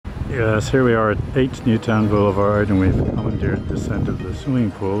Yes, here we are at 8 Newtown Boulevard, and we've commandeered this end of the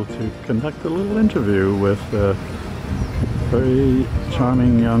swimming pool to conduct a little interview with a very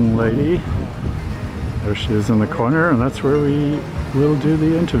charming young lady. There she is in the corner, and that's where we will do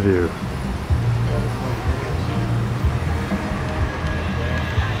the interview.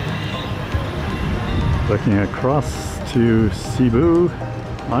 Looking across to Cebu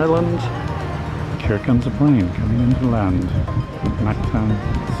Island. Here comes a plane coming into land. Mactan,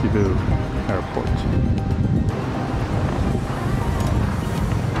 Cebu Airport.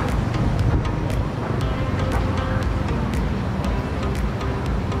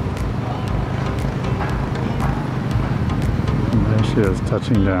 And there she is,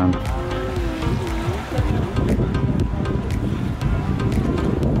 touching down.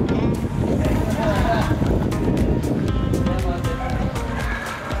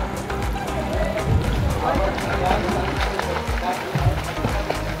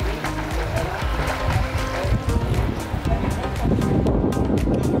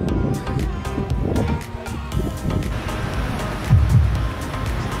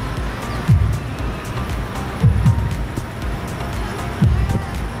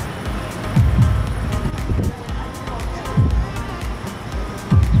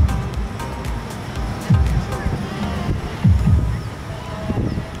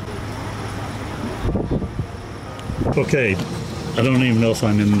 Okay, I don't even know if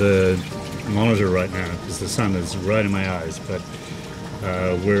I'm in the monitor right now because the sun is right in my eyes, but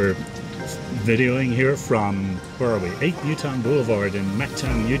we're videoing here from, where are we? 8 Newtown Boulevard in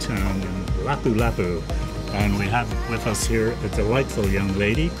Mactan, Newtown in Lapu-Lapu. And we have with us here a delightful young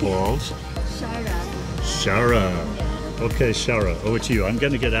lady called Shara. Shara. Okay, Shara, over to you. I'm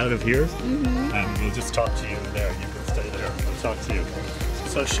going to get out of here and we'll just talk to you there. You can stay there. We'll talk to you.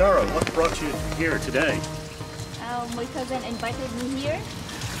 So Shara, what brought you here today? My cousin invited me here.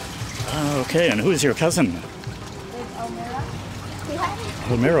 Okay, and who is your cousin? With Almira. Say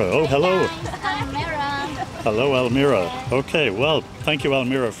hi. Almira, oh hello. Almira. Hello Almira. Okay, well, thank you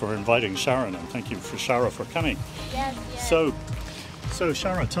Almira for inviting Sharon, and thank you for Shara for coming. Yes. So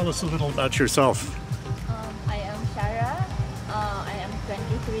Shara, tell us a little about yourself. I am Shara. I am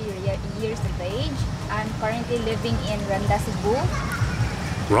 23 years of age. I'm currently living in Randa, Cebu.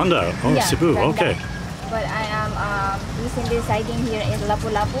 Randa? Oh, yeah, Cebu, Randa. okay. But I am recently residing here in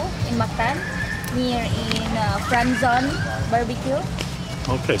Lapu-Lapu, in Mactan, near in Franzon Barbecue.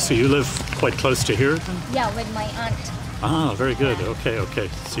 Okay, so you live quite close to here then? Yeah, with my aunt. Ah, very good. Okay.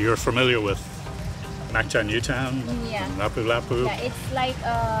 So you're familiar with Mactan, Newtown, Yeah. Lapu-Lapu? Yeah, it's like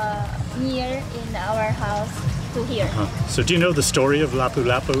near in our house to here. So do you know the story of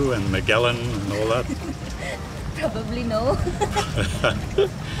Lapu-Lapu and Magellan and all that? Probably no.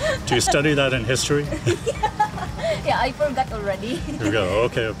 Do you study that in history? Yeah, I forgot already. Here we go.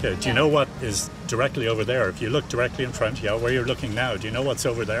 Okay. Do you know what is directly over there? If you look directly in front, yeah, where you're looking now, do you know what's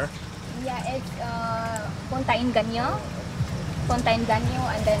over there? Yeah, it's Fontaine Ganyo, and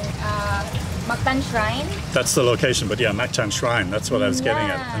then Mactan Shrine. That's the location, but yeah, Mactan Shrine, that's what I was getting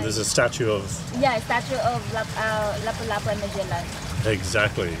at. And there's a statue of... Yeah, a statue of Lapu-Lapu and Magellan.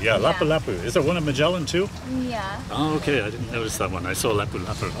 Exactly, yeah, Lapu-Lapu. Is there one in Magellan too? Yeah. Oh, okay, I didn't notice that one. I saw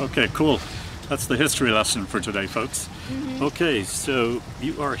Lapu-Lapu. Okay, cool. That's the history lesson for today, folks. Okay, so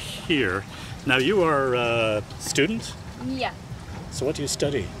you are here. Now you are a student? Yeah. So what do you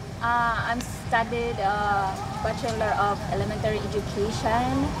study? I'm studied Bachelor of Elementary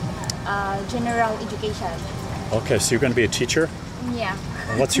Education, General Education. Okay, so you're going to be a teacher? Yeah.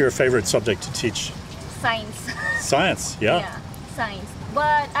 And what's your favorite subject to teach? Science. Science, yeah? Yeah, science.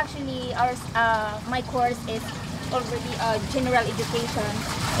 But actually, my course is already general education.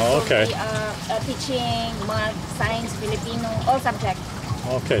 Oh, okay. So we, teaching math, science, Filipino, all subjects.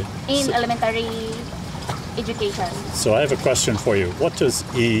 Okay. In elementary education. So I have a question for you. What does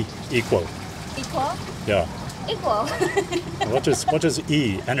E equal? Equal? Yeah. Equal. What does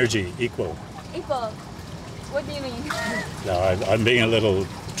E, energy, equal? Equal. What do you mean? No, I'm being a little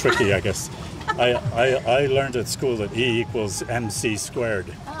tricky, I guess. I learned at school that E equals mc squared.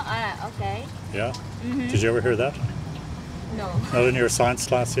 Oh, okay. Yeah? Did you ever hear that? No. Not in your science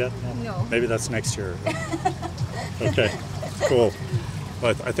class yet? No. Maybe that's next year. Okay, cool.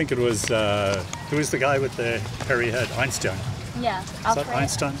 But I think it was, who was the guy with the hairy head? Einstein. Yeah. Is that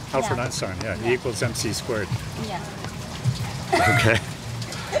Einstein? Alfred Einstein, yeah. E equals mc squared. Yeah. Okay.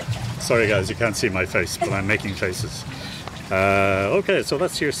 Sorry guys, you can't see my face, but I'm making faces. Okay, so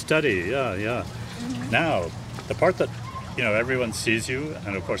that's your study, yeah. Now, the part that, everyone sees you,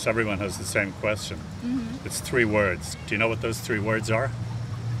 and of course everyone has the same question. It's 3 words. Do you know what those 3 words are?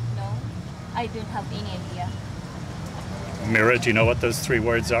 No, I don't have any idea. Mira, do you know what those three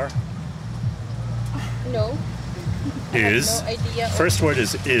words are? No. Is. I have no idea. First word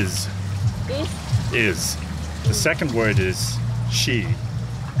is. Is. Is. The second word is she.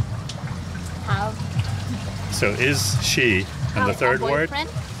 Have. So is she. And the third word?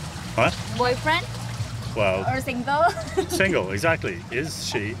 What? Boyfriend? Well, or single? single, exactly. Is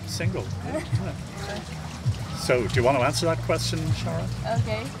she single? So, do you want to answer that question, Shara?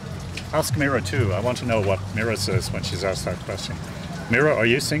 Okay. Ask Mira too. I want to know what Mira says when she's asked that question. Mira, are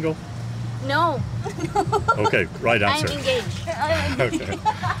you single? No. Okay, right answer. I'm engaged. Okay.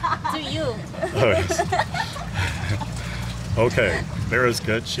 To you. All right. Okay, Mira's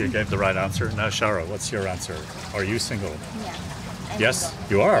good. She gave the right answer. Now, Shara, what's your answer? Are you single? Yeah. Yes,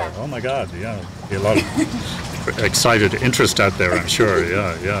 you are. Yeah. Oh my God, yeah. Be a lot of excited interest out there, I'm sure.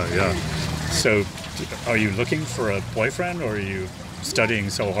 Yeah. So, are you looking for a boyfriend, or are you studying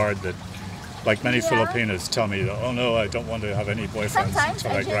so hard that, like many Filipinos tell me, oh no, I don't want to have any boyfriends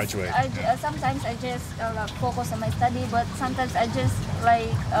until I graduate. Sometimes I just focus on my study, but sometimes I just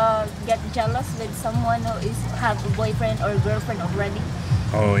get jealous with someone who have a boyfriend or girlfriend already.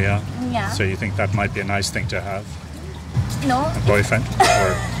 Oh yeah. Yeah. So you think that might be a nice thing to have? No. A boyfriend?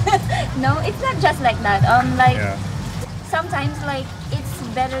 Or no, it's not just like that. yeah. Sometimes it's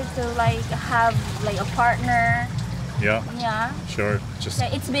better to have a partner. Yeah. Yeah. Sure. Just. So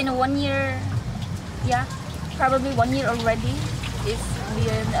it's been 1 year. Yeah, probably 1 year already. It's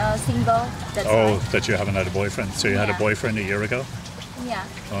being single. That's why. That you haven't had a boyfriend. So you had a boyfriend a year ago? Yeah.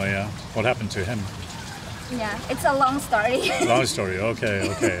 Oh yeah. What happened to him? Yeah, it's a long story. Long story. Okay.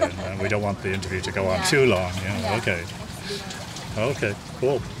 And we don't want the interview to go on too long. Yeah. Okay. Okay.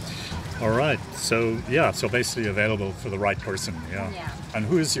 Cool. All right. So so basically available for the right person. Yeah. And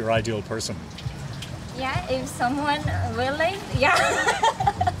who is your ideal person? Yeah, if someone willing. Yeah.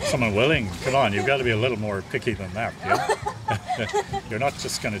 Someone willing? Come on, you've got to be a little more picky than that. Yeah. You're not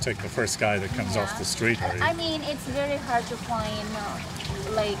just going to take the first guy that comes off the street, are you? I mean, it's very hard to find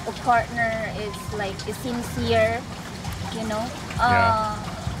a partner is sincere, you know, a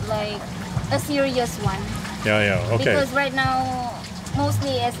serious one. Yeah. Okay. Because right now,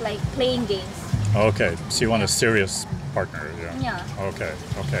 mostly it's playing games. Okay, so you want a serious partner? Yeah. Okay.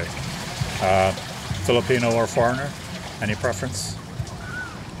 Filipino or foreigner? Any preference?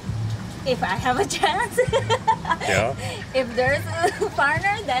 If I have a chance. Yeah. If there's a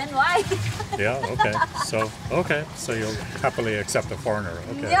partner, then why? Yeah. Okay. So you'll happily accept a foreigner.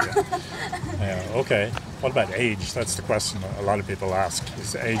 Okay. Yeah. Okay. What about age? That's the question a lot of people ask.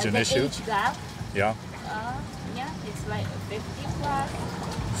 Is age an issue? Age gap? Yeah. Yeah, it's 50 plus.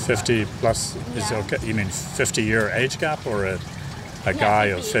 50 plus is okay. You mean 50-year age gap, or a guy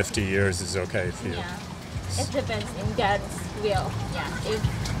of 50 years is okay for you? Yeah. It depends in God's will. Yeah. If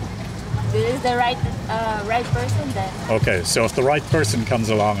this is the right person, then. Okay, so if the right person comes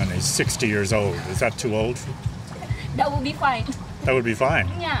along and he's 60 years old, is that too old? That will be fine. That would be fine.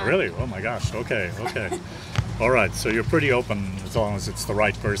 Yeah. Really? Oh my gosh. Okay. All right. So you're pretty open as long as it's the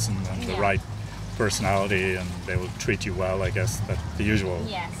right person and the right personality, and they will treat you well. I guess the usual.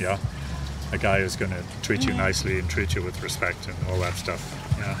 Yes. Yeah. A guy who's going to treat you nicely and treat you with respect and all that stuff.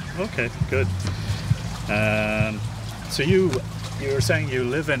 Yeah. Okay. Good. So you were saying you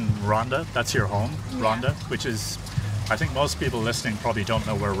live in Ronda. That's your home, Ronda, which is, I think most people listening probably don't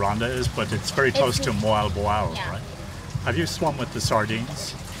know where Ronda is, but it's very close to Moalboal, right? Have you swum with the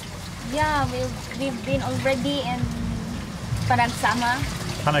sardines? Yeah, we've been already in Panagsama.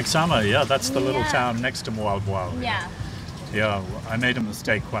 Panagsama, yeah, that's the little town next to Moalboal. Yeah. Yeah, I made a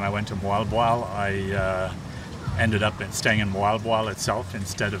mistake when I went to Moalboal. I ended up staying in Moalboal itself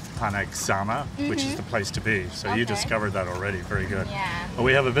instead of Panagsama, which is the place to be. So you discovered that already. Very good. Yeah. Well,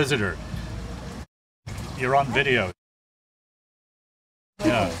 we have a visitor. You're on video.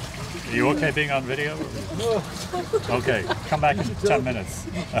 Yeah. Are you okay being on video? Okay, come back in 10 minutes.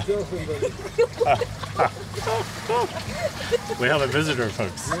 We have a visitor,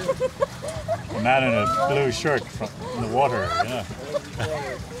 folks. A man in a blue shirt in the water. Yeah.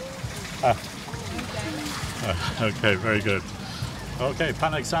 Okay, very good. Okay,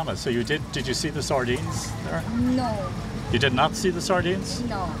 Panagsama. So did you see the sardines there? No. You did not see the sardines?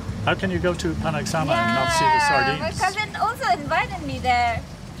 No. How can you go to Panagsama and not see the sardines? My cousin also invited me there.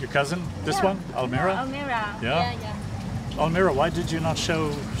 Your cousin? This one? Almira? Almira. Yeah? Almira, why did you not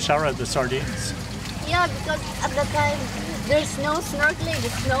show Shara the sardines? Yeah, because at the time there's no snorkeling,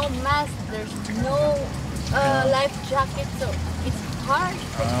 there's no mask, there's no life jacket, so it's hard.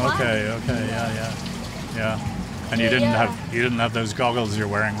 Okay, yeah. And you didn't have those goggles you're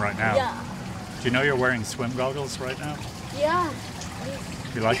wearing right now. Yeah. Do you know you're wearing swim goggles right now? Yeah.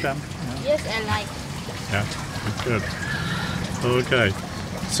 You like them? Yes, I like. Yeah, good. Okay.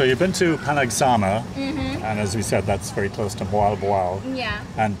 So you've been to Panagsama, and as we said, that's very close to Boal Boal. Yeah.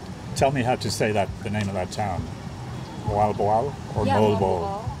 And tell me how to say that, the name of that town. Boal Boal or Yeah, Mol Boal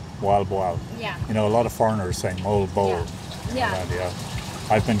Boal? Boal Boal. Yeah. You know, a lot of foreigners saying Mol Boal. Yeah. around here.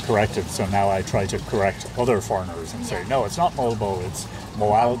 I've been corrected, so now I try to correct other foreigners and say, Yeah. no, it's not Mol Boal, it's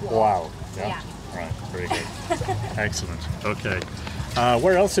Boal Boal. Yeah. Right, very good. Excellent. Okay.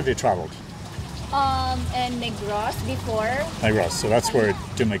 Where else have you traveled? And Negros before. Negros, so that's where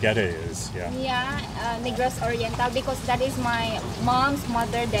Dumaguete is, yeah. Yeah, Negros Oriental because that is my mom's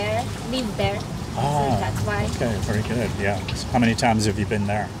mother there, lived there. So that's why. Okay, very good, yeah. So how many times have you been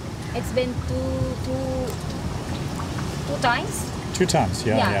there? It's been two times. 2 times,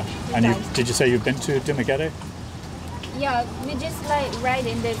 yeah, Yeah, yeah. 2 And times. did you say you've been to Dumaguete? Yeah, we just like ride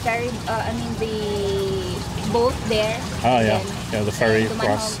in the ferry, the boat there. Oh, and yeah. then Yeah, the ferry Dumanhog.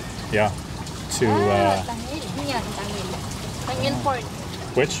 across, yeah, to, Yeah, Tangil. Tangil Port.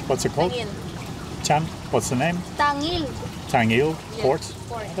 which? What's it called? Tangil. What's the name? Tangil. Tangil Yes, Port?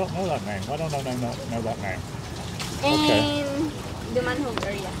 port. I don't know that name. I don't know that name. And Dumanhog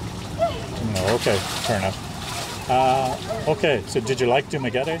area. No, okay, fair enough. Okay, so did you like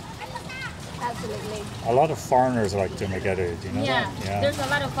Dumaguete? Absolutely. A lot of foreigners like Dumaguete, do you know Yeah, that? there's a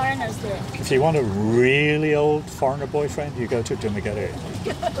lot of foreigners there. If you want a really old foreigner boyfriend, you go to Dumaguete.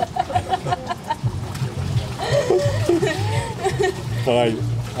 But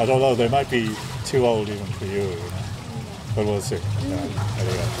I don't know, they might be too old even for you, you know? But we'll see.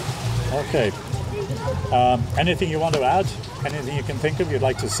 Anyway. Okay. Anything you want to add? Anything you can think of you'd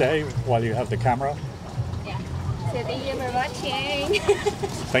like to say while you have the camera? Yeah. So thank you for watching.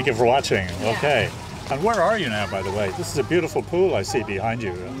 Thank you for watching. Yeah. Okay. And where are you now, by the way? This is a beautiful pool I see behind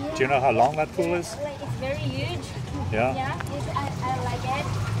you. Do you know how long that pool is? Like it's very huge. Yeah? Yeah, I like it.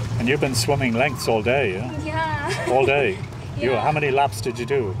 And you've been swimming lengths all day, yeah? Yeah. All day. Yeah. How many laps did you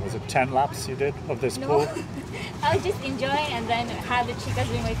do? Was it 10 laps you did of this No. pool? I'll just enjoy and then have the chicas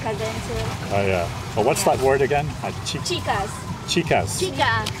with my cousin too. Oh, yeah. Well, what's that word again? Chicas. Chicas.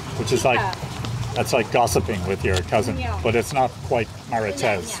 Chica. Which is like, that's like gossiping with your cousin. Yeah. But it's not quite Marites,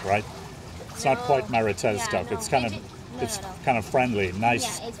 Yeah. right? It's not No. quite Marites Yeah, stuff. no. It's kind of, No, it's no. kind of friendly,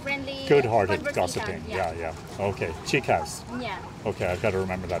 nice, Yeah, it's friendly. good-hearted conversation. gossiping. Yeah. Okay. Chicas. Yeah. Okay, I've got to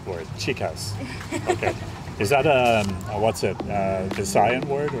remember that word. Chicas. Okay. Is that what's it? Visayan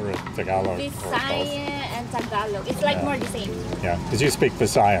word or a Tagalog? Or both? Visayan and Tagalog. It's like more the same. Yeah, because you speak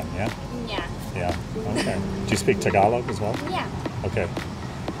Visayan, yeah? Yeah. Yeah. Okay. Do you speak Tagalog as well? Yeah. Okay.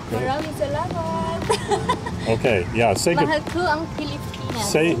 Good. Maraming salamat. Okay. Yeah. Mahal ko ang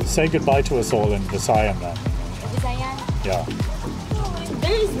Pilipinas. Say goodbye to us all in Visayan then. Visayan? Yeah.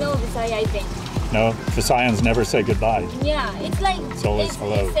 There is no Visaya, I think. No, Visayans never say goodbye. Yeah, it's like It's always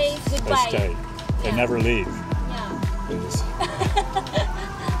hello. It says They goodbye. stay. They Yeah. never leave. Yeah.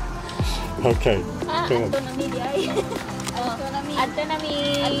 Okay. Good. Autonomy, di ay. Autonomy. Autonomy.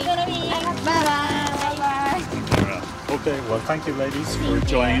 Autonomy. Bye-bye. Bye-bye. Okay. Well, thank you, ladies, for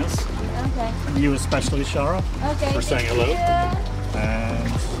joining us. Okay. You especially, Shara, Okay. for saying thank hello. you.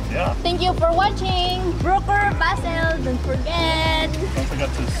 And yeah, Thank you for watching. Broker, Basel, don't forget. don't forget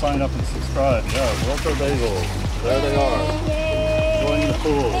to sign up and subscribe. Yeah, Walter Basil. There they are. Yay. Enjoying the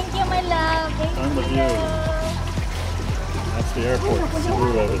pool. Thank you, my love. Thank And the you. view. That's the airport,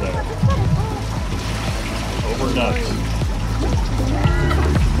 Cebu over there. Overnight.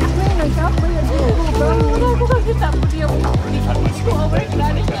 Had my spring break with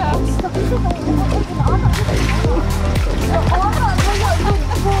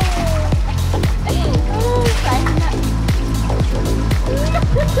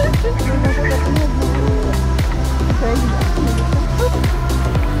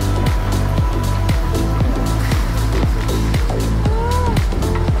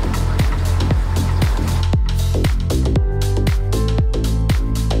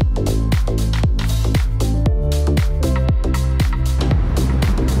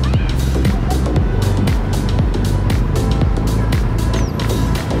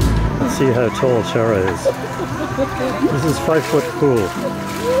Let's see how tall Shara is. This is 5-foot pool.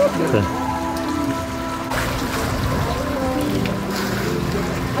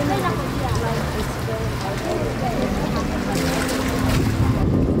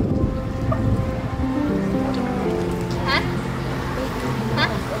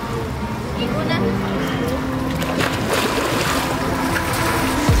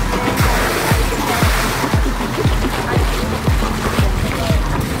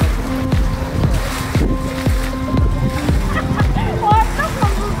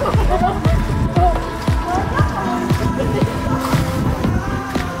 What?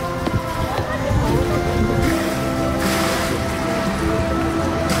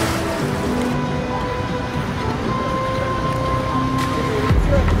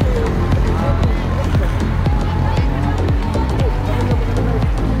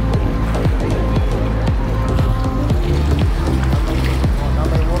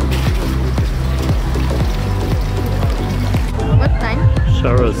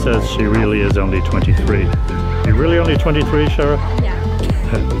 Shara says she really is only 23. You're really only 23, Shara? Yeah.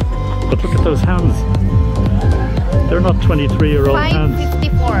 But look at those hands. They're not 23-year-old hands.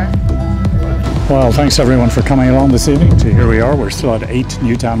 5:54. Well, thanks everyone for coming along this evening. Here we are. We're still at 8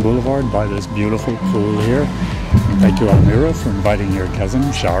 Newtown Blvd by this beautiful pool here. Thank you, Almira, for inviting your cousin,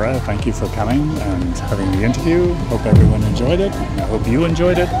 Shara. Thank you for coming and having the interview. Hope everyone enjoyed it. I hope you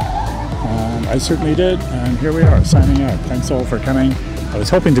enjoyed it. And I certainly did. And here we are, signing out. Thanks all for coming. I was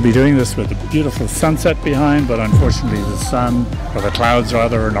hoping to be doing this with a beautiful sunset behind, but unfortunately the sun, or the clouds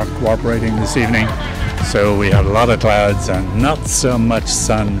rather, are not cooperating this evening. So we have a lot of clouds and not so much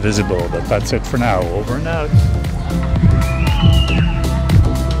sun visible, but that's it for now. Over and out.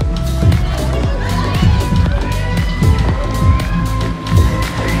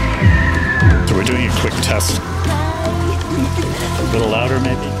 So we're doing a quick test. A little louder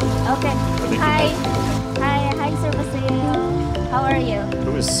maybe? Okay. Hi. Hi, Sir Basil. How are you?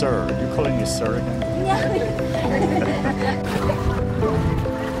 Who is Sir? Are you calling me Sir again? Yeah.